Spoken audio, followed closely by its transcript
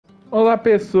Olá,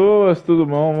 pessoas, tudo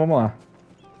bom? Vamos lá.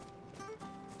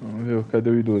 Vamos ver, cadê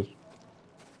o idoso?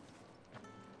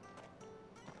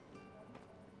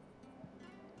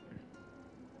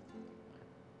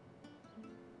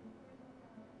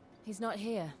 He's not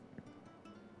here.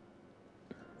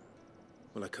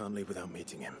 Well, I can't leave without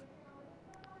meeting him.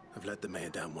 I've let the mayor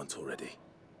down once already.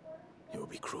 It would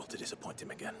be cruel to disappoint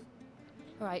him again.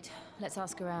 All right, let's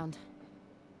ask around.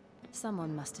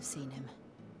 Someone must have seen him.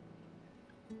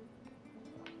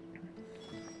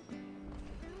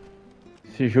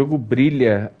 Esse jogo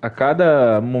brilha a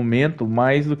cada momento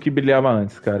mais do que brilhava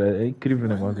antes, cara. É incrível o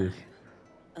negócio desse.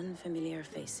 Unfamiliar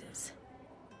faces.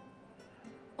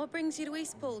 What brings you to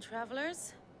Eastpool,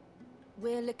 travelers?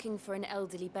 We're looking for an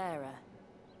elderly bearer.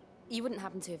 You wouldn't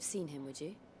happen to have seen him, would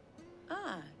you?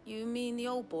 Ah, you mean the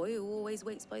old boy who always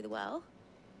waits by the well?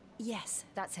 Yes,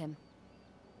 that's him.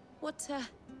 What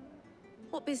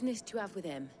business do you have with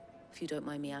him, if you don't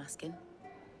mind me asking?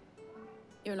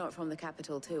 You're not from the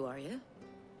capital too, are you?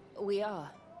 We are,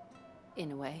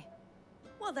 in a way.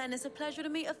 Well then, it's a pleasure to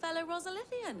meet a fellow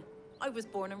Rosalithian. I was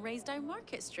born and raised down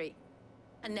Market Street.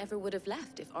 And never would have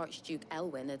left if Archduke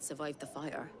Elwyn had survived the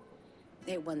fire.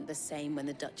 It wasn't the same when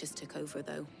the Duchess took over,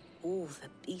 though. All the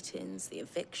beatings, the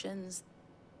evictions,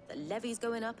 the levies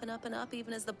going up and up and up,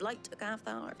 even as the blight took half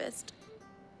the harvest.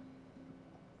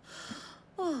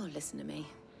 Oh, listen to me,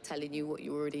 telling you what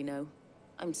you already know.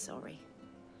 I'm sorry.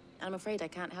 And I'm afraid I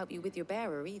can't help you with your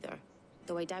bearer either,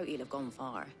 though I doubt he'll have gone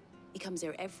far. He comes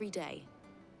here every day,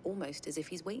 almost as if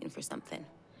he's waiting for something.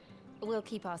 We'll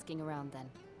keep asking around then.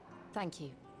 Thank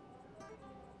you.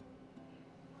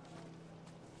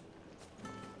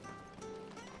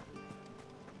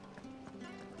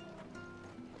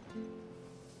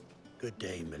 Good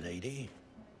day, milady.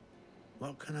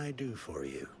 What can I do for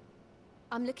you?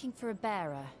 I'm looking for a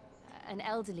bearer, an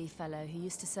elderly fellow who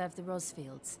used to serve the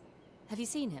Rosfields. Have you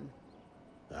seen him?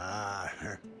 Ah,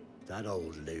 that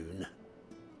old loon.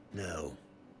 No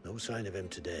sign of him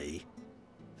today.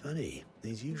 Funny,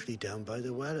 he's usually down by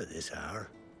the well at this hour,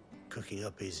 cooking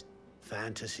up his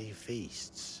fantasy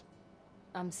feasts.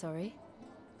 I'm sorry?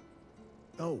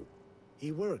 Oh,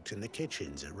 he worked in the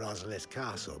kitchens at Rosalith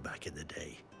Castle back in the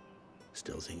day.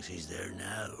 Still thinks he's there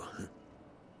now.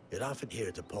 You'd often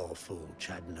hear the poor fool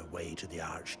chatting away to the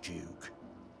Archduke.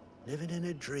 Living in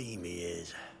a dream he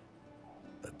is.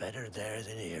 But better there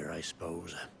than here, I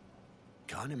suppose.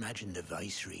 Can't imagine the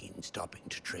Viceroy stopping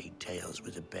to trade tales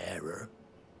with a bearer.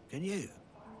 Can you?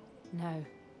 No.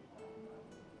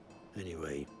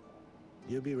 Anyway,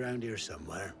 he'll be round here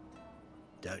somewhere.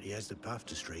 Doubt he has the path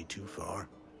to stray too far.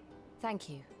 Thank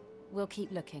you. We'll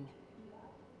keep looking.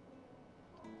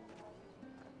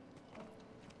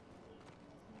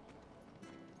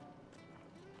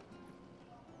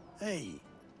 Hey,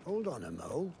 hold on a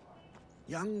mo.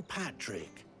 Young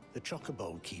Patrick, the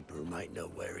chocobo keeper, might know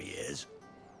where he is.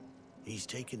 He's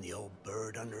taken the old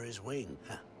bird under his wing,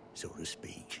 so to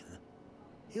speak.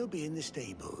 He'll be in the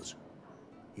stables.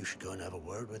 You should go and have a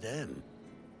word with him.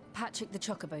 Patrick the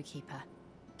Chocobo Keeper.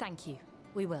 Thank you.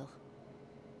 We will.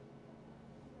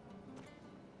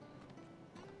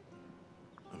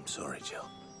 I'm sorry, Jill,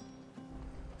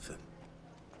 for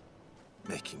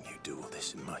making you do all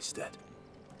this in my stead.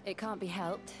 It can't be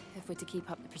helped if we're to keep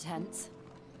up the pretense.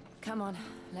 Come on,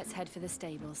 let's head for the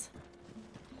stables.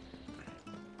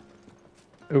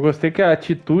 Eu gostei que a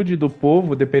atitude do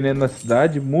povo, dependendo da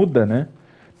cidade, muda, né?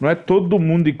 Não é todo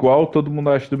mundo igual, todo mundo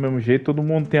acha do mesmo jeito, todo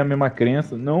mundo tem a mesma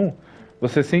crença. Não.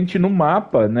 Você sente no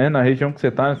mapa, né? Na região que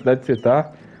você tá, na cidade que você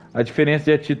tá, a diferença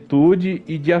de atitude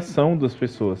e de ação das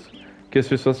pessoas. Que as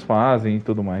pessoas fazem e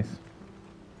tudo mais.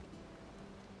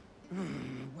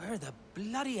 Where the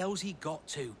bloody hell's he got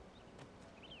to?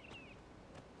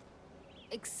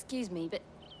 Excuse me, but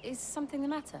is something the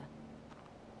matter?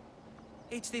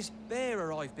 It's this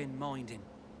bearer I've been minding.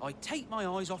 I take my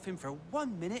eyes off him for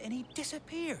 1 minute and he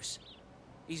disappears.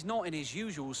 He's not in his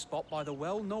usual spot by the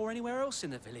well, nor anywhere else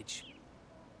in the village.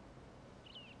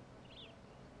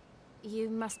 You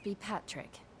must be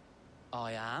Patrick.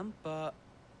 I am, but...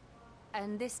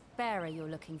 And this bearer you're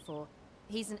looking for,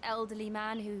 he's an elderly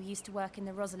man who used to work in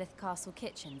the Rosalith Castle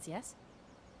kitchens, yes?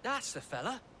 That's the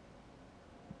fella.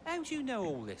 How do you know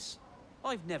all this?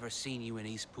 I've never seen you in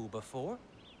Eastpool before,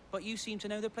 but you seem to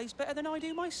know the place better than I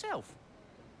do myself.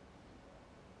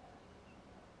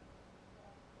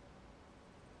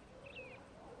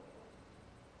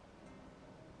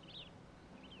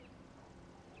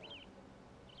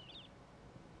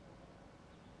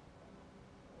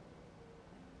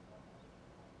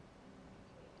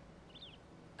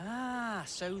 Ah,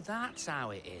 so that's how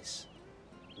it is.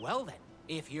 Well then,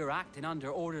 if you're acting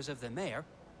under orders of the mayor,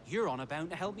 You're on about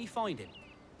to help me find him.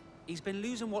 He's been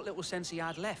losing what little sense he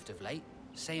had left of late,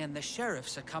 saying the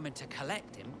sheriffs are coming to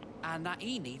collect him and that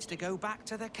he needs to go back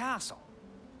to the castle.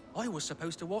 I was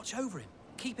supposed to watch over him,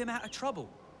 keep him out of trouble.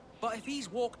 But if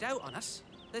he's walked out on us,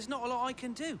 there's not a lot I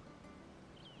can do.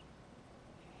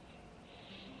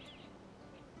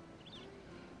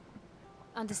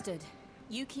 Understood.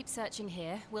 You keep searching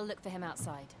here. We'll look for him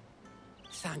outside.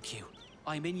 Thank you.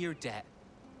 I'm in your debt.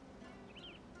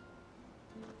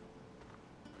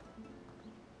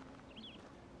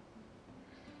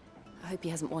 I hope he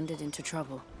hasn't wandered into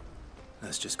trouble.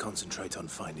 Let's just concentrate on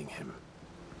finding him.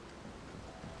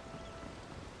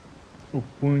 O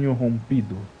punho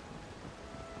rompido.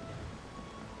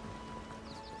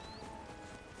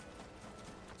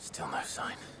 Still no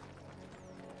sign.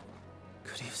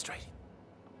 Could he have strayed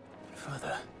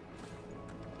further?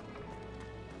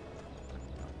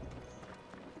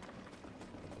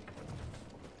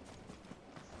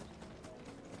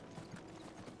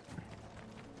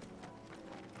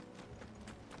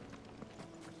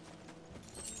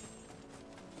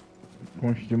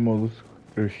 Concha de molusco.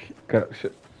 Cara,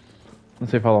 não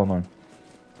sei falar o nome.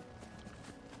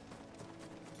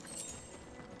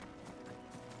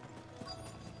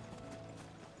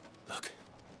 Look,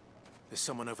 there's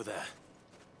someone over there.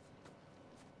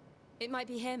 It might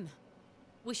be him.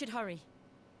 We should hurry.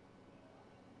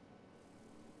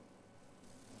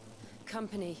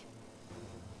 Company.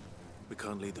 We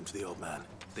can't lead them to the old man.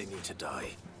 They need to die.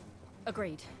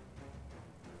 Agreed.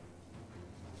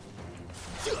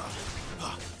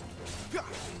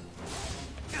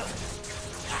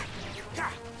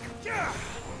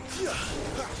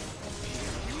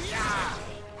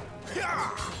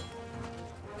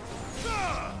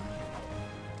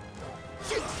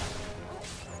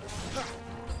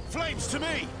 Flames to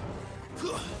me!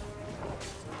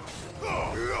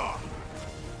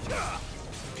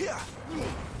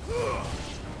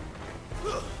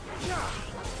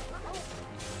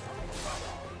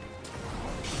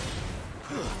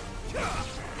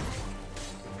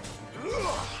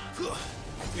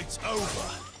 It's over.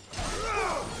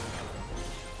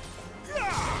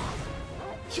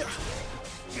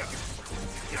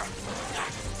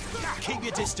 Keep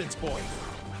your distance, boy.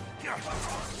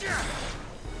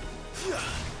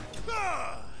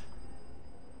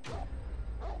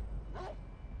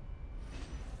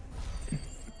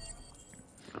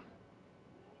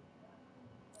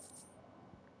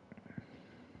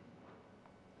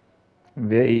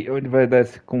 Vê aí onde vai dar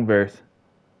essa conversa.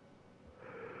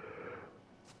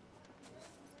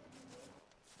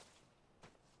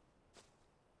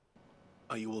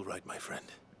 Are you all right, my friend?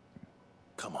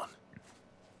 Come on.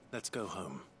 Let's go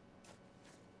home.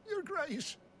 Your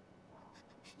Grace,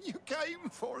 you came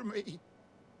for me.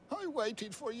 I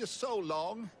waited for you so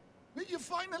long, but you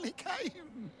finally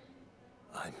came.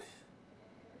 I'm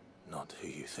not who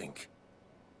you think.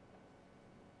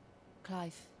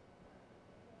 Clive.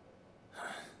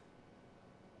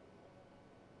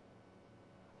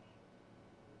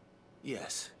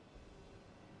 Yes.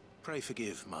 Pray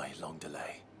forgive my long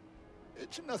delay.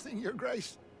 It's nothing, Your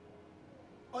Grace.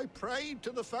 I prayed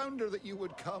to the Founder that you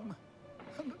would come,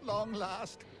 and at long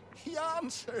last, he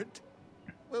answered.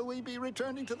 Will we be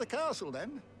returning to the castle,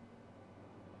 then?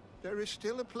 There is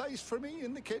still a place for me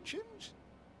in the kitchens?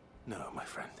 No, my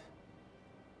friend.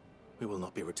 We will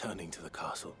not be returning to the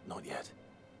castle, not yet.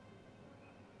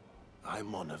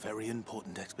 I'm on a very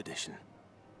important expedition.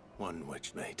 One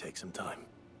which may take some time.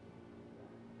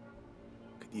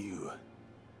 Could you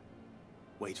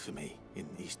wait for me in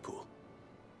Eastpool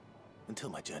until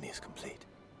my journey is complete?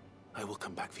 I will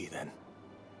come back for you then.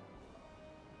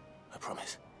 I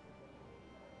promise.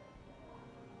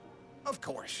 Of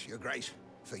course, Your Grace.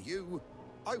 For you,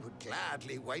 I would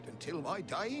gladly wait until my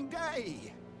dying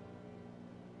day.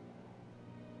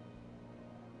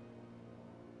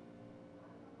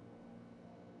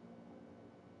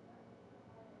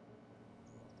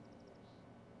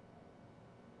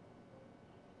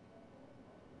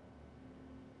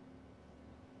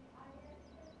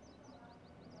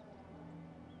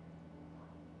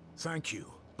 Thank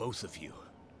you, both of you.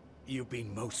 You've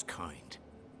been most kind.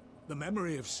 The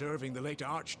memory of serving the late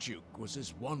Archduke was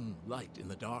as one light in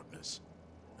the darkness.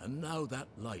 And now that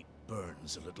light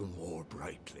burns a little more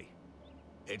brightly.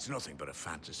 It's nothing but a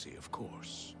fantasy, of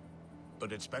course.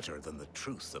 But it's better than the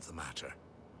truth of the matter.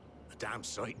 A damn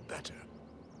sight better.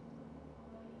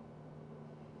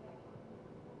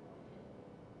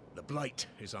 The blight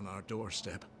is on our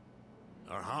doorstep.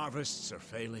 Our harvests are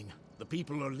failing. The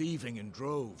people are leaving in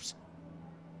droves.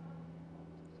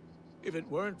 If it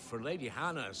weren't for Lady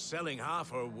Hannah selling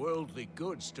half her worldly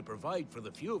goods to provide for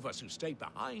the few of us who stayed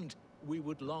behind, we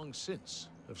would long since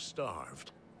have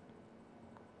starved.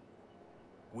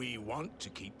 We want to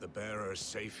keep the bearers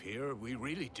safe here, we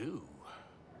really do.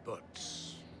 But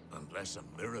unless a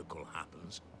miracle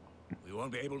happens, we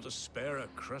won't be able to spare a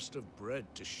crust of bread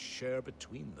to share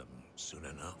between them soon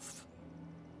enough.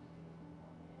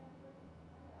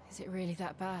 Is it really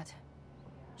that bad?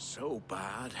 So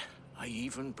bad, I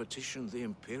even petitioned the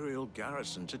Imperial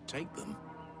garrison to take them.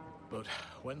 But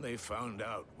when they found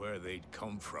out where they'd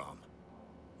come from,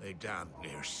 they damn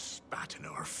near spat in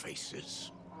our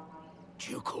faces.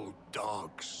 Ducal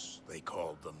dogs, they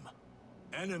called them.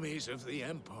 Enemies of the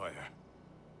Empire.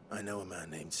 I know a man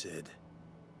named Sid,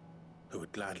 who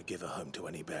would gladly give a home to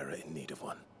any bearer in need of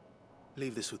one.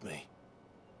 Leave this with me.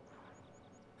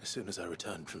 As soon as I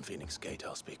return from Phoenix Gate,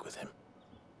 I'll speak with him.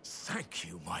 Thank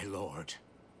you, my lord.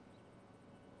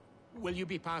 Will you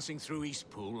be passing through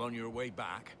Eastpool on your way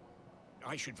back?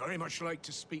 I should very much like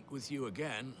to speak with you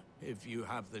again, if you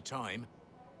have the time,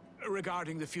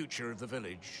 regarding the future of the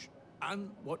village,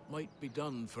 and what might be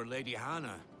done for Lady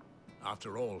Hannah.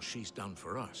 After all she's done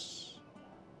for us.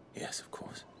 Yes, of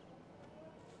course.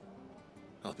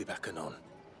 I'll be back anon.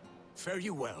 Fare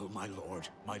you well, my lord,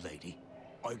 my lady.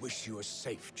 I wish you a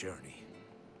safe journey.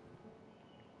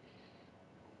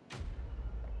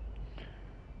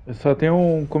 Eu só tenho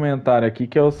um comentário aqui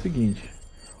que é o seguinte.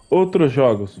 Outros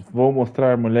jogos, vou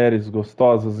mostrar mulheres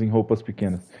gostosas em roupas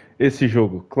pequenas. Esse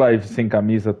jogo, Clive sem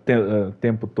camisa o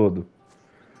tempo todo.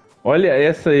 Olha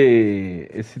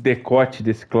esse decote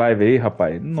desse Clive aí,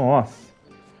 rapaz. Nossa.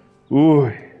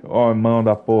 Ui, ó, mão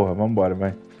da porra. Vambora,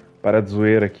 vai. Para de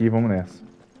zoeira aqui, vamos nessa.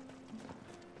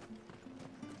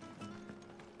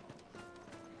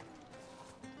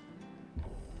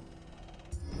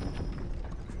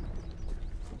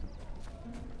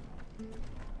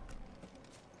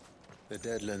 The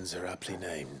Deadlands are aptly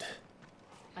named.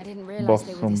 I didn't realize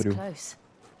they were this Sombrio. close.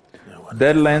 No one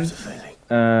Deadlands knows of failing.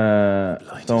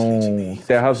 são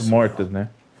terras mortas, né?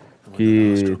 When the Que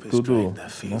last drop is tudo, drained, their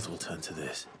fields will turn to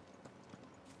this.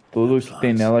 tudo que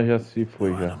tem nela já se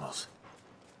foi No já. animals,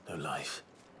 no life.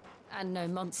 And no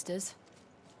monsters.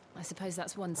 I suppose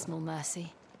that's one small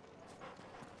mercy.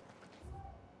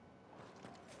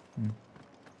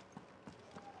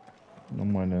 Dá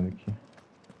uma olhada aqui.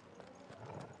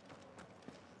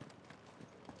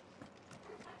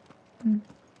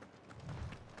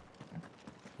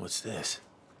 What's this?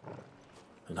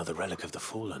 Another relic of the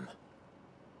fallen.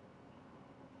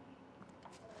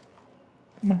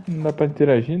 Mas não dá pra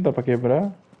interagir, não dá pra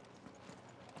quebrar.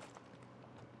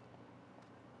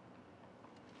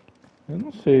 Eu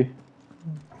não sei.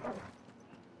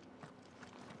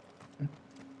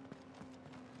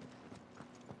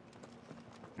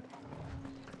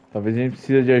 Talvez a gente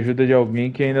precise de ajuda de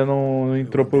alguém que ainda não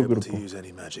entrou pro Able to grupo. use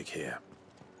any magic here.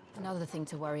 Another thing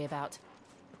to worry about.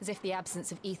 As if the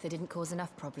absence of ether didn't cause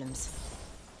enough problems.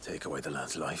 Take away the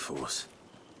lad's life force,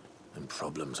 and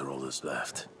problems are all that's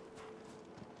left.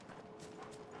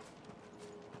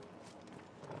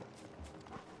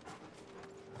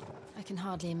 I can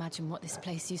hardly imagine what this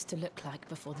place used to look like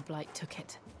before the Blight took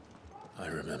it. I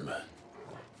remember.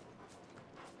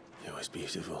 It was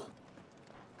beautiful.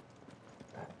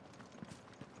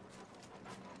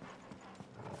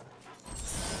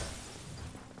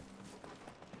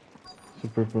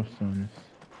 Super poções.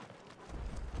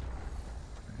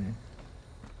 Okay.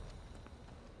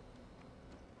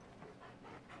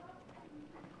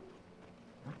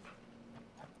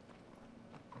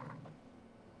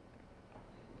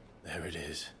 There it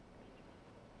is.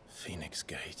 Phoenix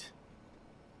Gate.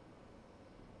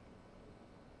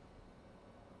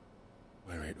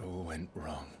 Where it all went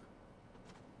wrong.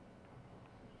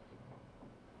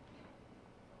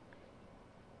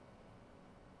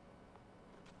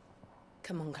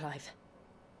 Come on, Clive.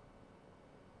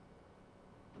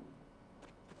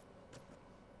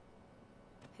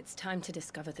 It's time to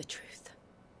discover the truth.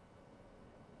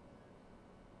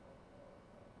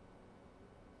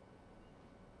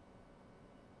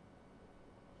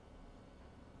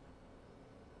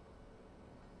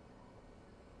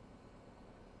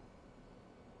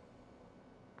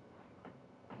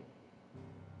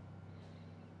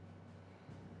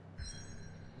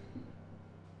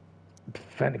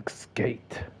 Phoenix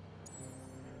Gate.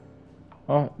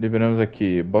 Ó, liberamos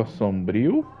aqui Bosque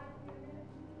Sombrio,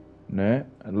 né?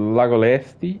 Lago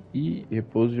Leste e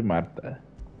Repouso de Marta.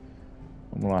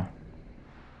 Vamos lá.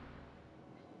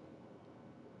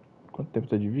 Quanto tempo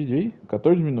tá de vídeo aí?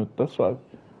 14 minutos, tá suave.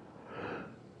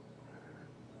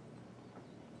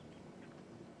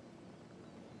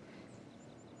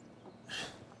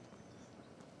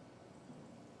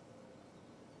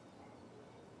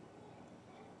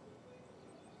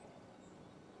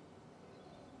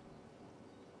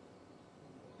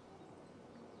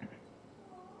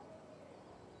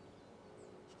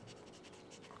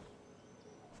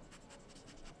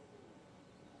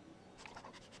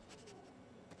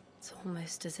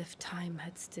 Almost as if time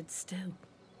had stood still.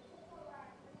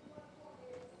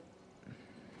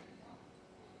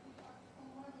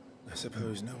 I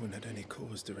suppose no one had any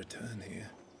cause to return here.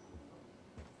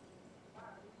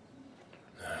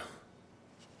 No.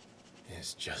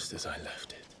 It's just as I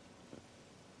left it.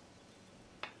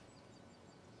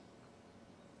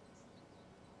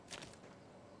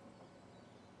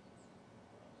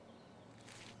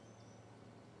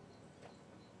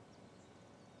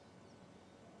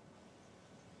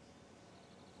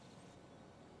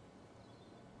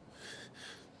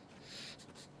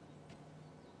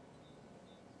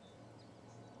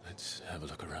 Let's have a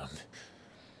look around.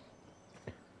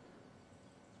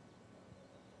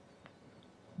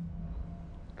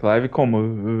 Clive como?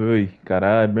 Ui,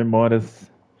 caralho, memórias.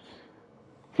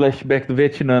 Flashback do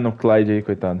Vietnã no Clyde aí,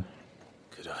 coitado.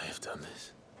 Could I have done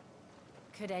this?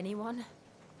 Could anyone?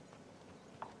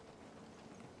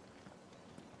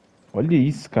 Olha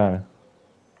isso, cara.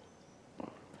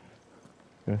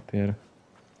 Carteira.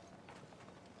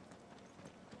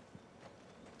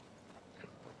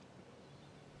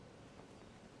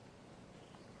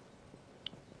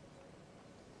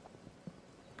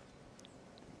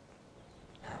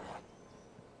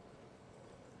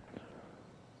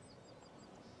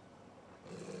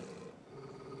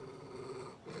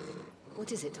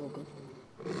 What is it, Torgal?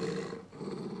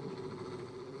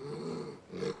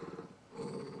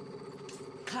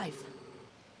 Clive.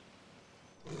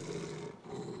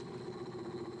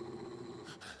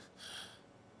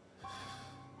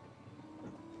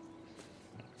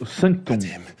 O Sanctum. That's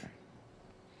him.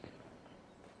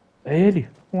 É ele.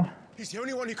 Ué. He's the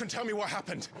only one who can tell me what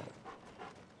happened.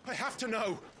 I have to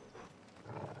know.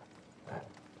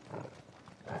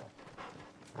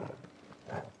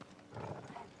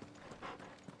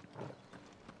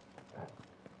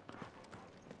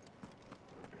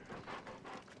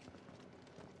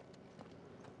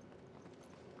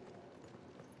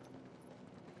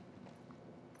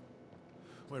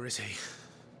 Where is he?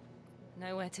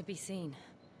 Nowhere to be seen.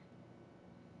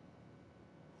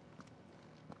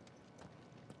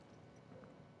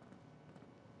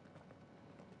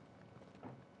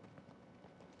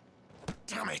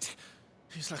 Damn it!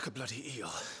 He's like a bloody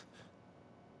eel.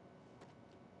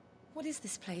 What is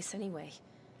this place, anyway?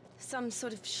 Some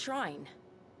sort of shrine?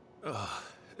 Oh,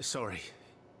 sorry.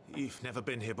 You've never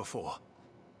been here before.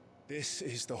 This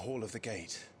is the Hall of the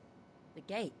Gate. The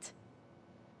gate?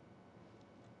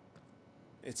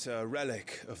 It's a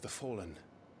relic of the Fallen.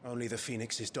 Only the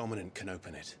Phoenix's dominant can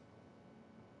open it.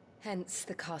 Hence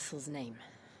the castle's name.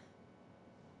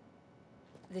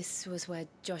 This was where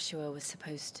Joshua was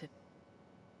supposed to...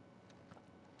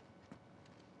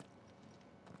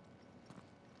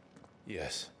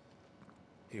 Yes.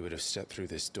 He would have stepped through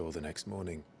this door the next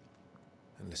morning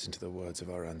and listened to the words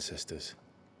of our ancestors.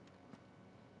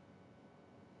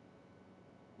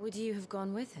 Would you have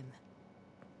gone with him?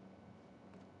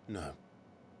 No.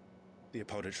 The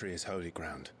apodatory is holy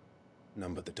ground.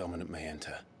 None but the dominant may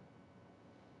enter.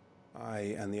 I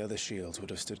and the other shields would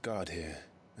have stood guard here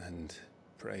and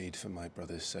prayed for my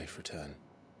brother's safe return.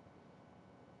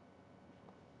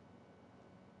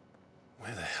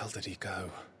 Where the hell did he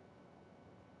go?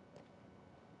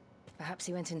 Perhaps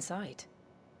he went inside.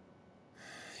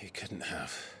 He couldn't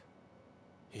have.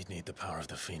 He'd need the power of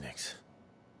the Phoenix.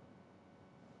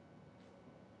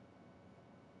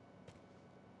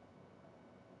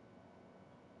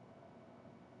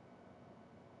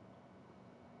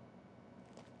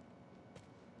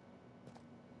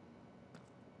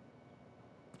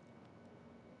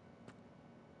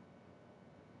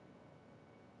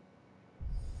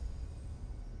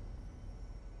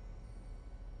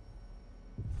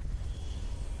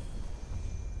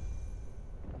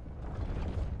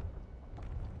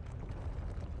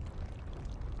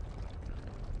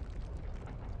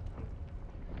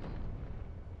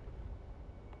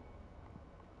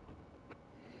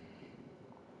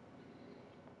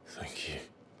 Thank you,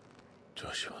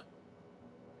 Joshua.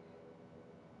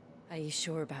 Are you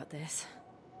sure about this?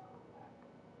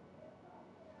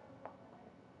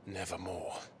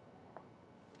 Nevermore.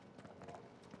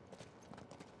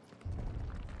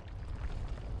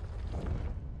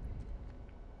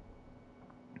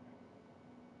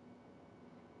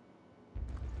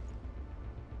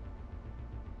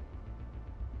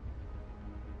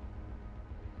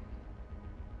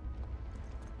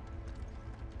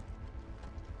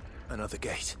 Another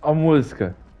gate. A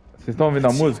música. Vocês estão ouvindo a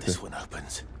Let's see if música? this one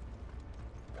opens.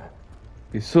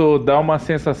 Isso dá uma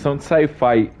sensação de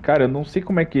sci-fi. Cara, eu não sei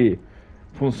como é que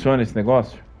funciona esse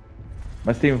negócio,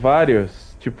 mas tem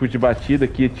vários tipos de batida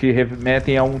que te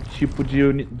remetem a um tipo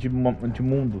de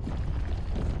mundo.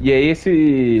 E aí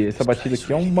essa batida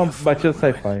aqui é uma batida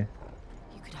sci-fi.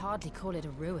 You could hardly call it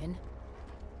a ruin.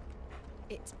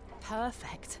 It's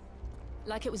perfect.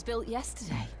 Like it was built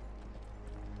yesterday.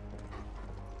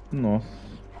 Nossa.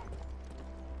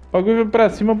 O bagulho vai pra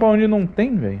cima pra onde não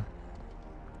tem, velho.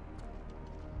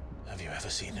 Have you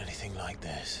ever seen anything like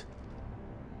this?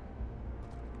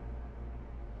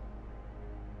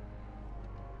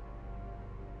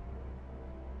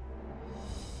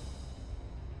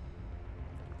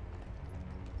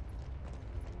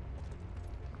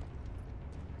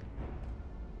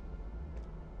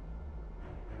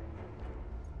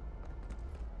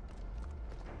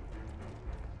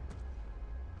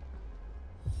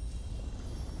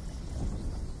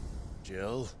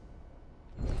 Jill?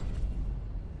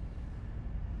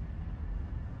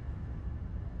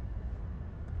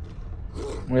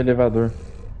 Um elevador.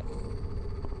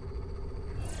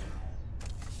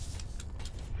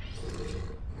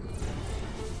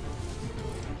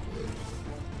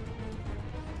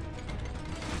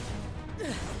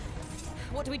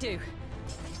 What do we do?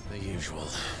 The usual.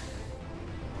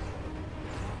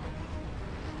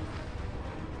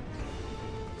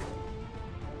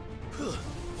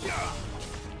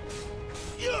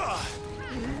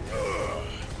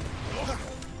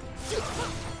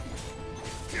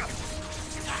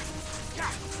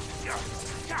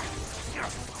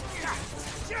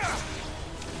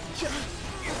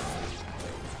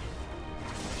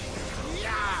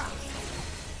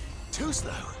 Too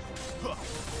slow.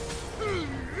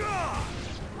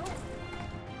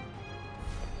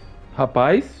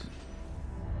 Rapaz.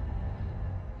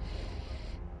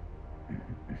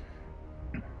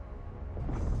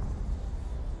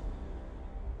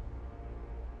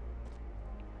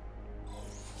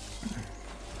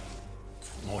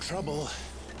 More trouble.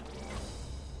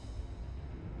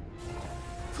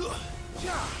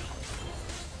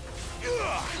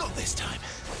 Not this time.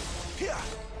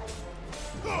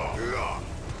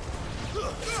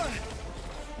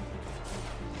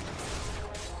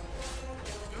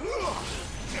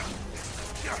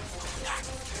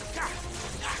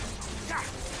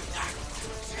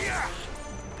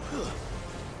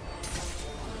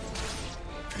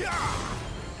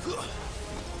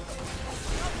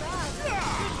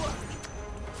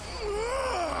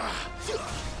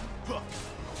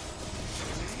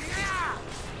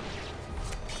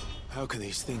 How can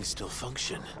these things still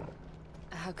function?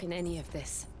 How can any of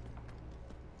this?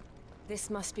 This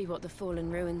must be what the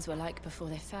fallen ruins were like before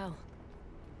they fell.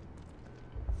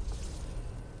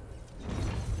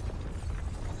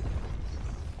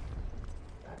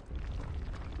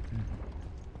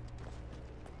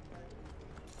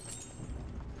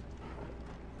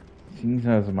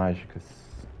 Cinzas mágicas.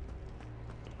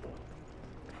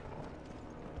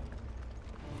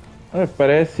 Ah,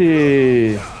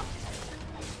 parece...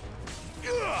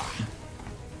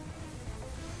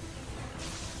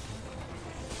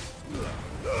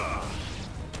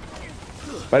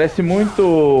 Parece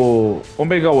muito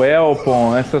Omega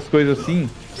Weapon, essas coisas assim.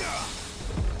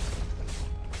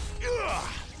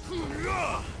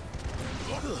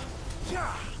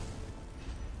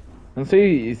 Não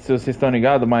sei se vocês estão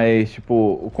ligados, mas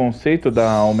tipo, o conceito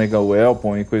da Omega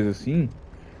Weapon e coisa assim,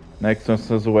 né, que são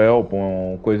essas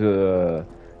Weapon, coisa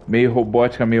meio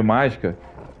robótica, meio mágica,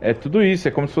 é tudo isso,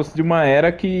 é como se fosse de uma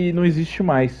era que não existe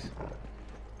mais.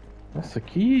 Nossa,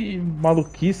 que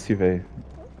maluquice, velho.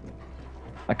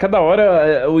 A cada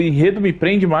hora o enredo me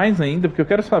prende mais ainda, porque eu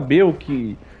quero saber o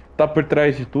que tá por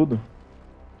trás de tudo.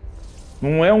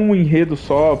 Não é um enredo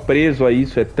só preso a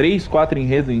isso, é 3, 4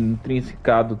 enredos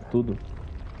intrinsecado tudo.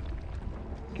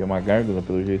 Que é uma gárgula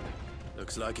pelo jeito.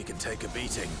 Looks like it can take a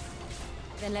beating.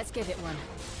 Then let's give it one.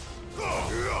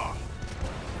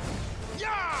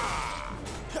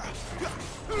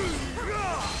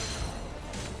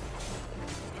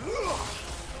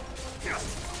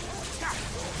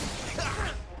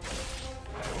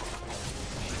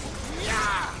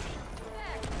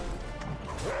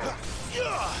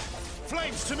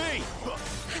 Flames to me!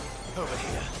 Over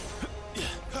here.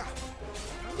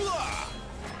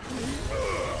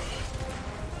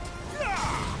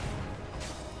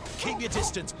 Keep your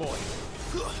distance, boy.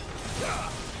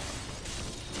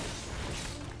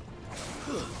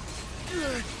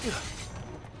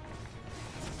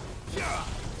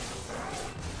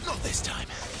 Not this time.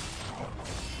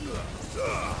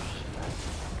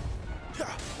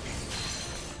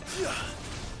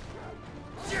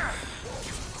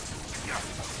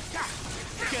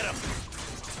 Get him!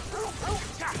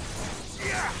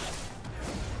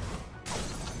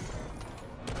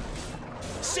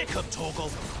 Sick him, Torgal!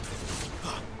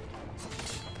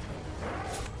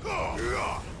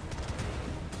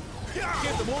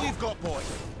 Give them all you've got, boy.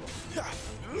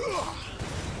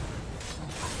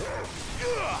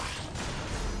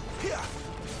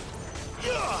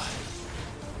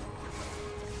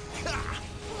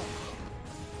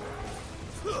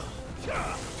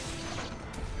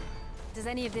 Does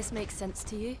any of this make sense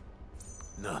to you?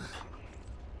 None.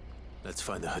 Let's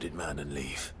find the hooded man and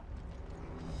leave.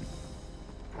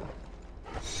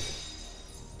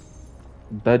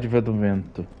 Dádiva do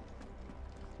vento.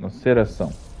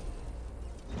 Laceração.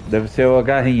 Deve ser a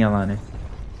garrinha lá, né?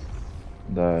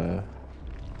 Da...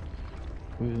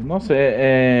 Nossa,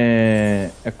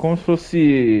 é como se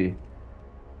fosse...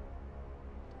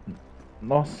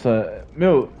 Nossa,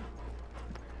 meu...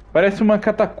 Parece uma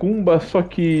catacumba, só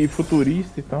que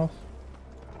futurista e tal.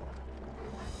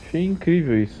 Achei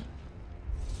incrível isso.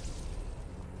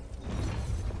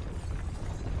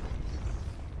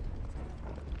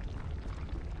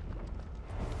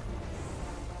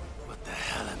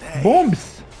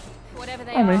 Bombs! Whatever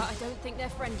they Amém. are, I don't think they're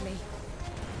friendly.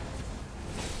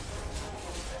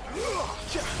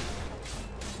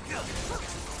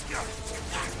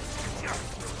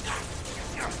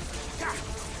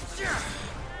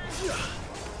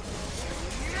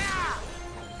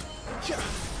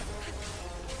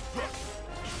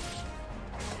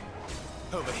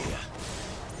 Over here.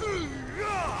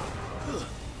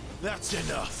 That's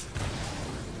enough.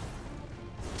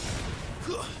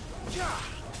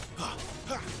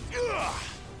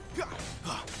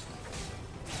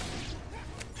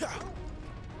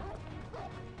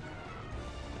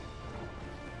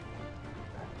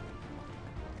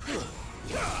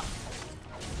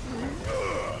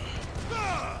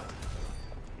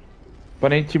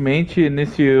 Aparentemente,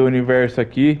 nesse universo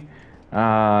aqui,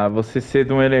 você ser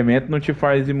de um elemento não te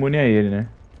faz imune a ele, né?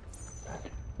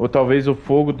 Ou talvez o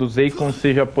fogo do Zeikon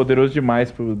seja poderoso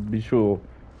demais pro bicho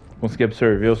conseguir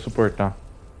absorver ou suportar.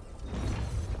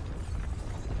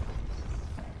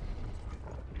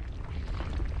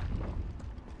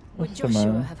 Would Nossa, Joshua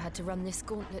mano. have had to run this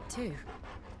gauntlet too?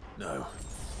 No.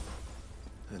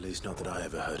 At least not that I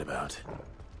ever heard about.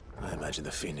 I imagine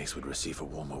the Phoenix would receive a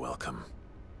warmer welcome.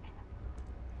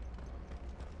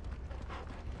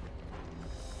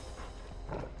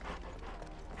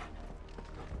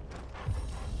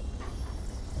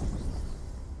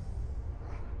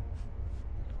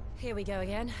 Here we go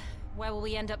again. Where will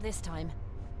we end up this time?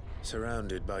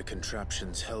 Surrounded by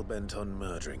contraptions hell-bent on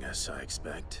murdering us, I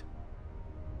expect.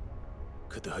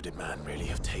 Could the hooded man really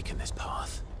have taken this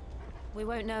path? We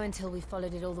won't know until we've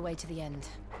followed it all the way to the end.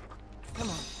 Come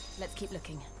on, let's keep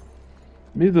looking.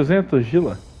 1200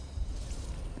 Gila.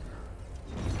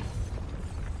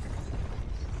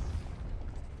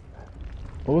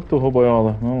 Outro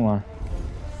roboiola, vamos lá.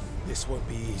 This won't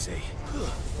be easy.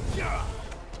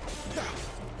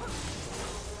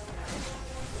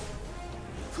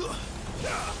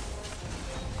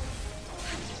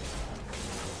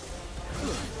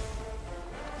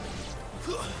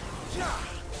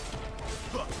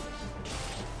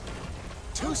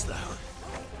 Too slow.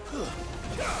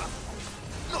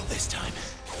 Not this time.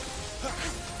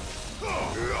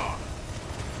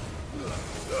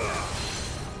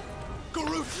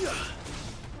 Garufia.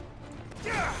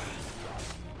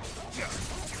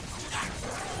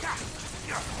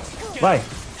 Vai!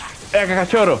 Pega,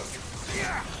 cachorro!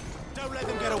 Don't let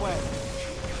them get away.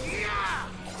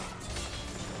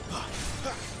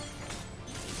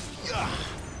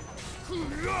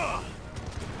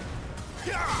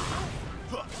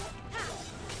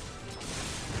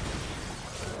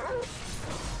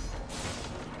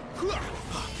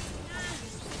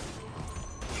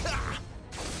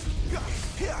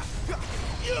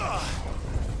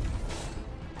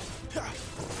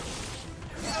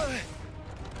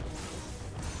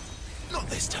 Not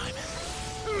this time.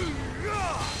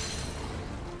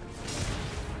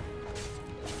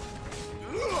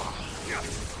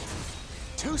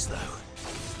 Too slow.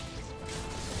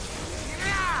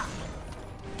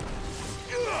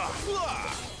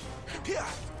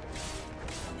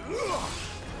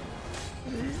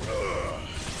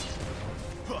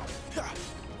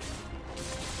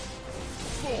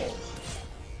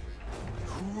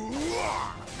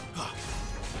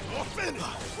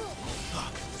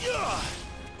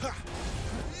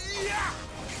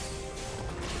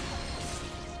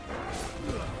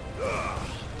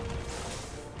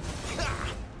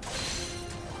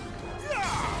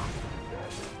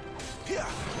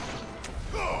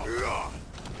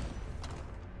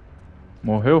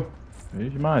 Morreu?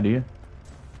 Vixe Maria.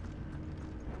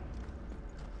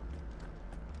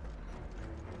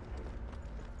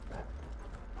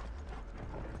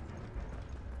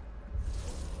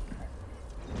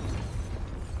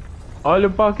 Olha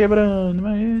o pau quebrando,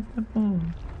 mas eita, pô.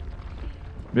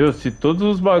 Meu, se todos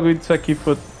os bagulhos disso aqui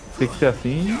for ter que ser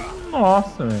assim,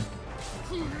 nossa, velho.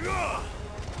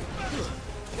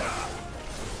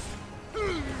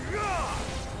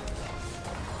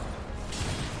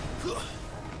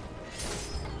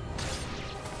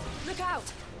 Look out!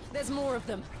 There's more of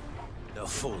them. They'll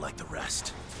fall like the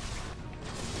rest.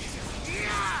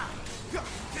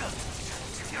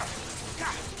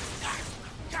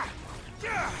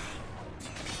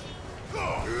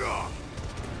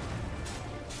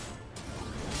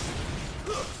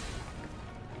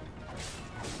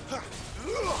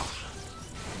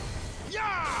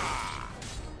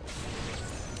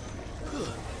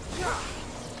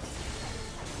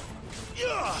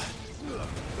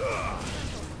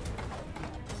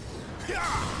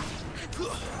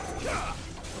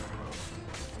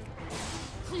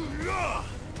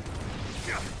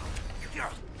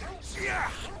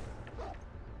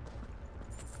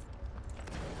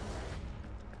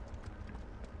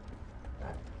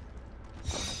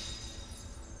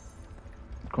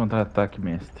 Contra-ataque,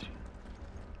 mestre.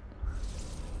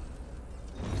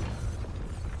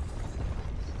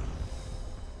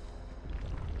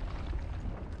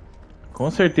 Com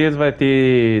certeza vai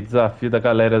ter desafio da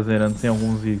galera zerando sem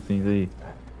alguns itens aí.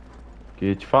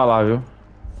 Que te falar, viu?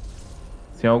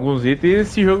 Sem alguns itens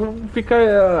esse jogo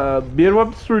fica beira um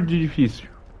absurdo de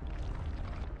difícil.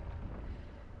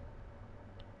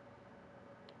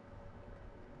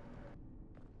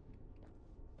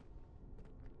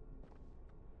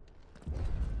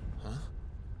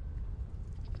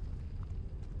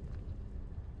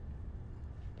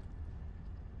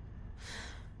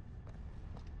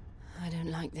 I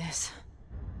don't like this.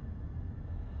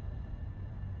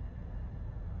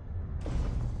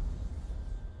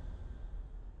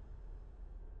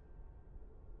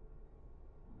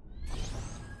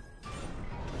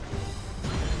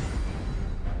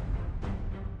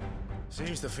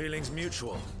 Seems the feeling's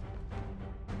mutual.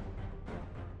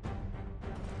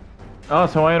 Ah,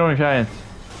 são Iron Giants.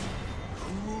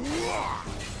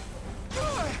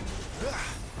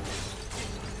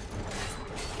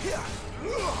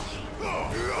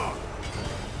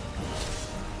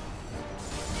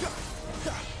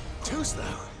 Too slow.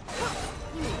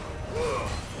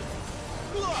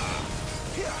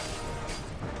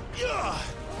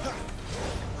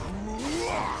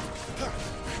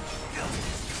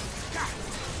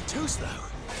 Too slow.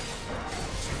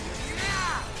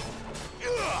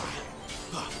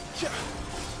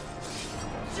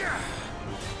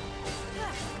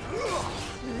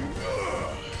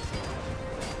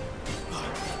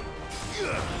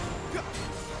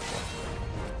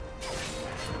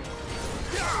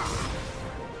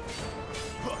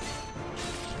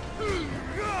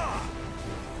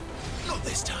 Not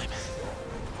this time.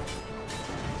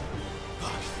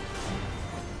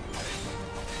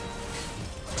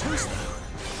 Too slow.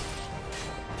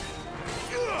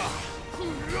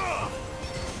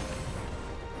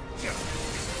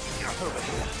 Over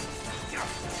here.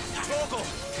 Toggle.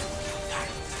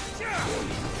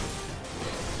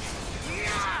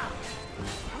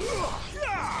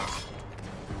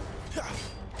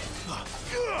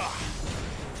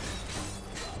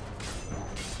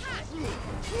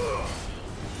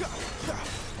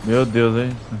 Meu Deus,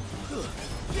 hein?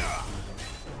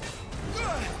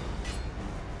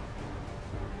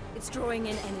 It's drawing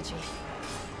in energy.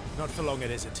 Not for long,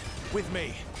 it isn't. With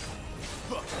me.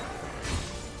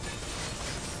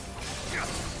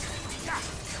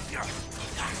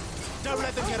 Don't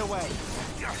let them get away.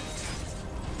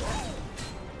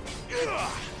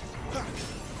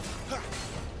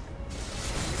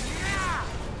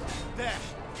 There.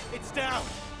 It's down.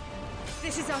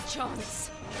 This is our chance.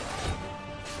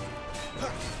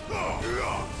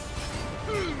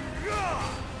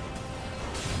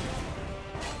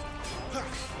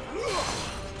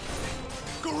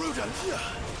 Garuda.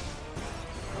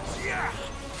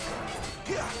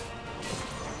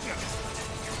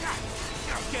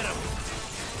 Get him.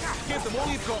 Give them all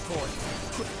you've got for it.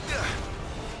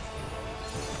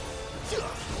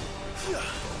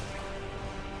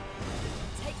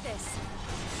 Take this.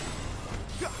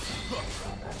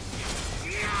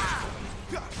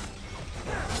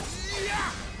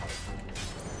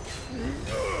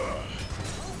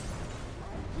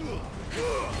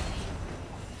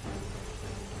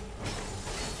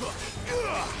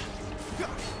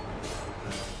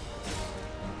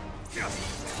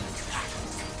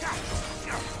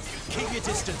 Keep your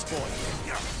distance, boy.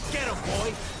 Get him,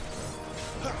 boy.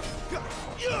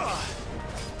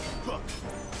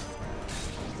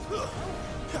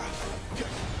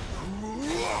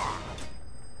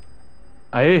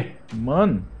 Aê,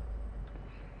 mano.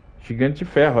 Gigante de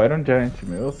ferro, Iron Giant,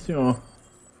 meu senhor.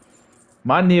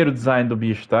 Maneiro o design do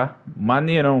bicho, tá?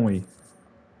 Maneirão aí.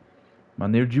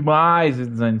 Maneiro demais o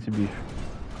design desse bicho.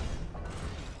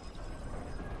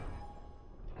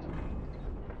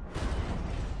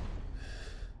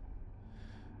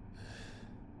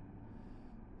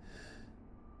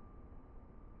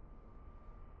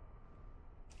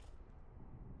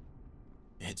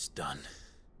 It's done.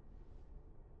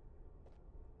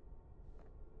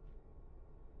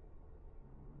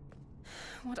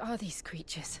 What are these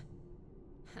creatures?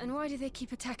 And why do they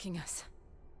keep attacking us?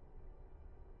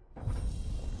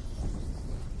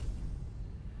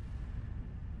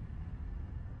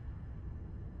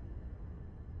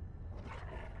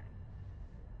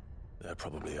 They're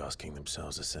probably asking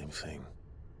themselves the same thing.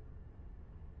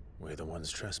 We're the ones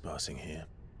trespassing here.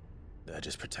 They're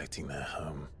just protecting their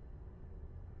home.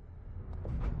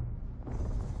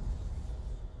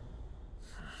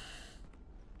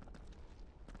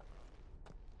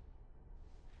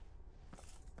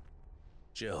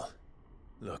 Jill,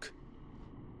 look.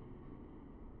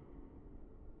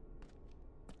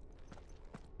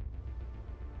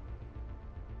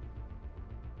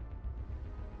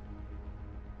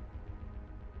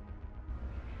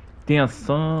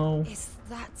 Tensão. Is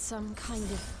that some kind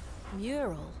of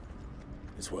mural?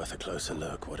 It's worth a closer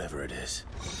look, whatever it is.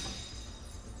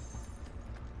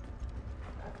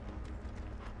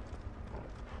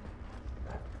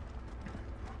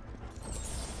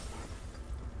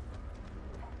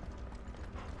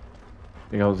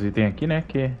 Pegar os itens aqui, né?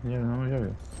 Que já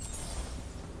viu.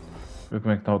 Ver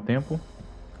como é que tá o tempo.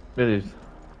 Beleza.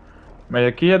 Mas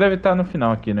aqui já deve estar no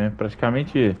final aqui, né?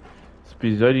 Praticamente esse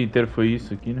episódio inteiro foi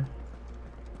isso aqui, né?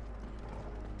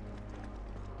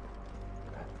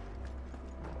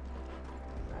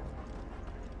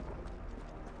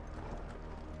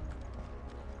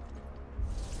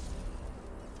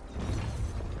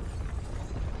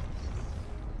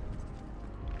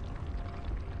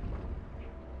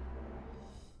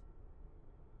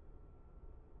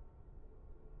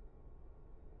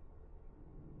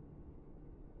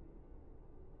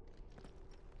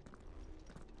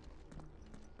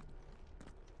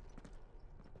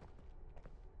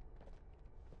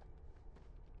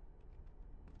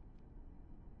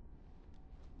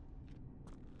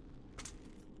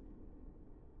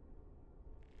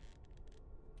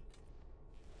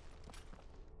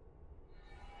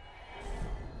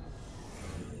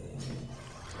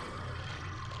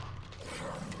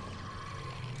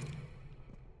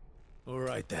 All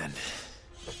right then.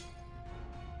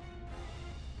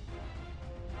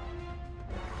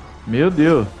 Meu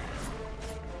Deus.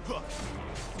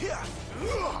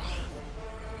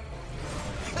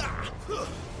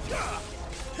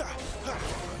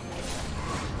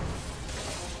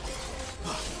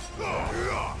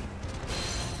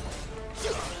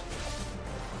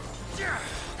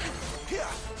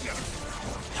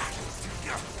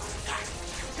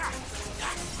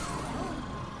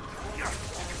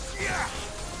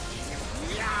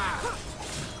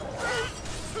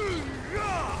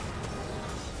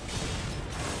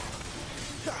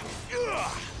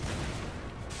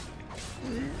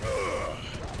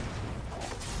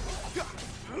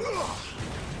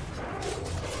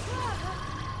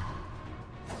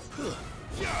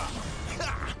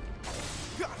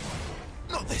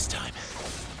 Not this time.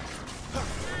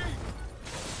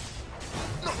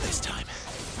 Not this time.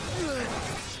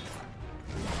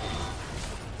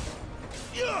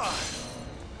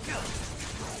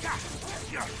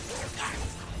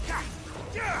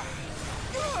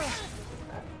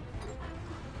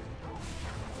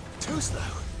 Too slow.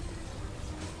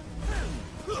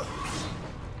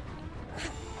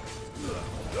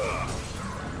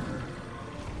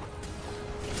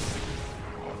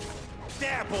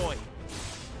 There, boy!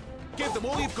 Give them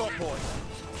all you've got, boy!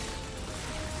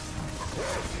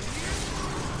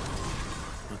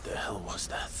 What the hell was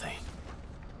that thing?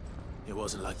 It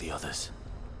wasn't like the others.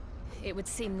 It would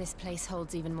seem this place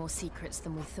holds even more secrets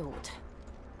than we thought.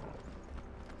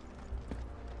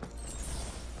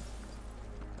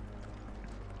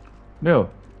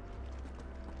 Meu.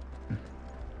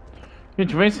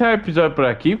 Gente, vou encerrar o episódio por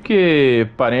aqui, porque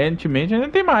aparentemente ainda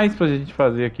tem mais pra gente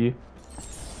fazer aqui.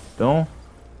 Então,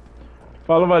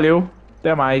 falou, valeu,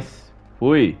 até mais,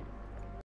 fui.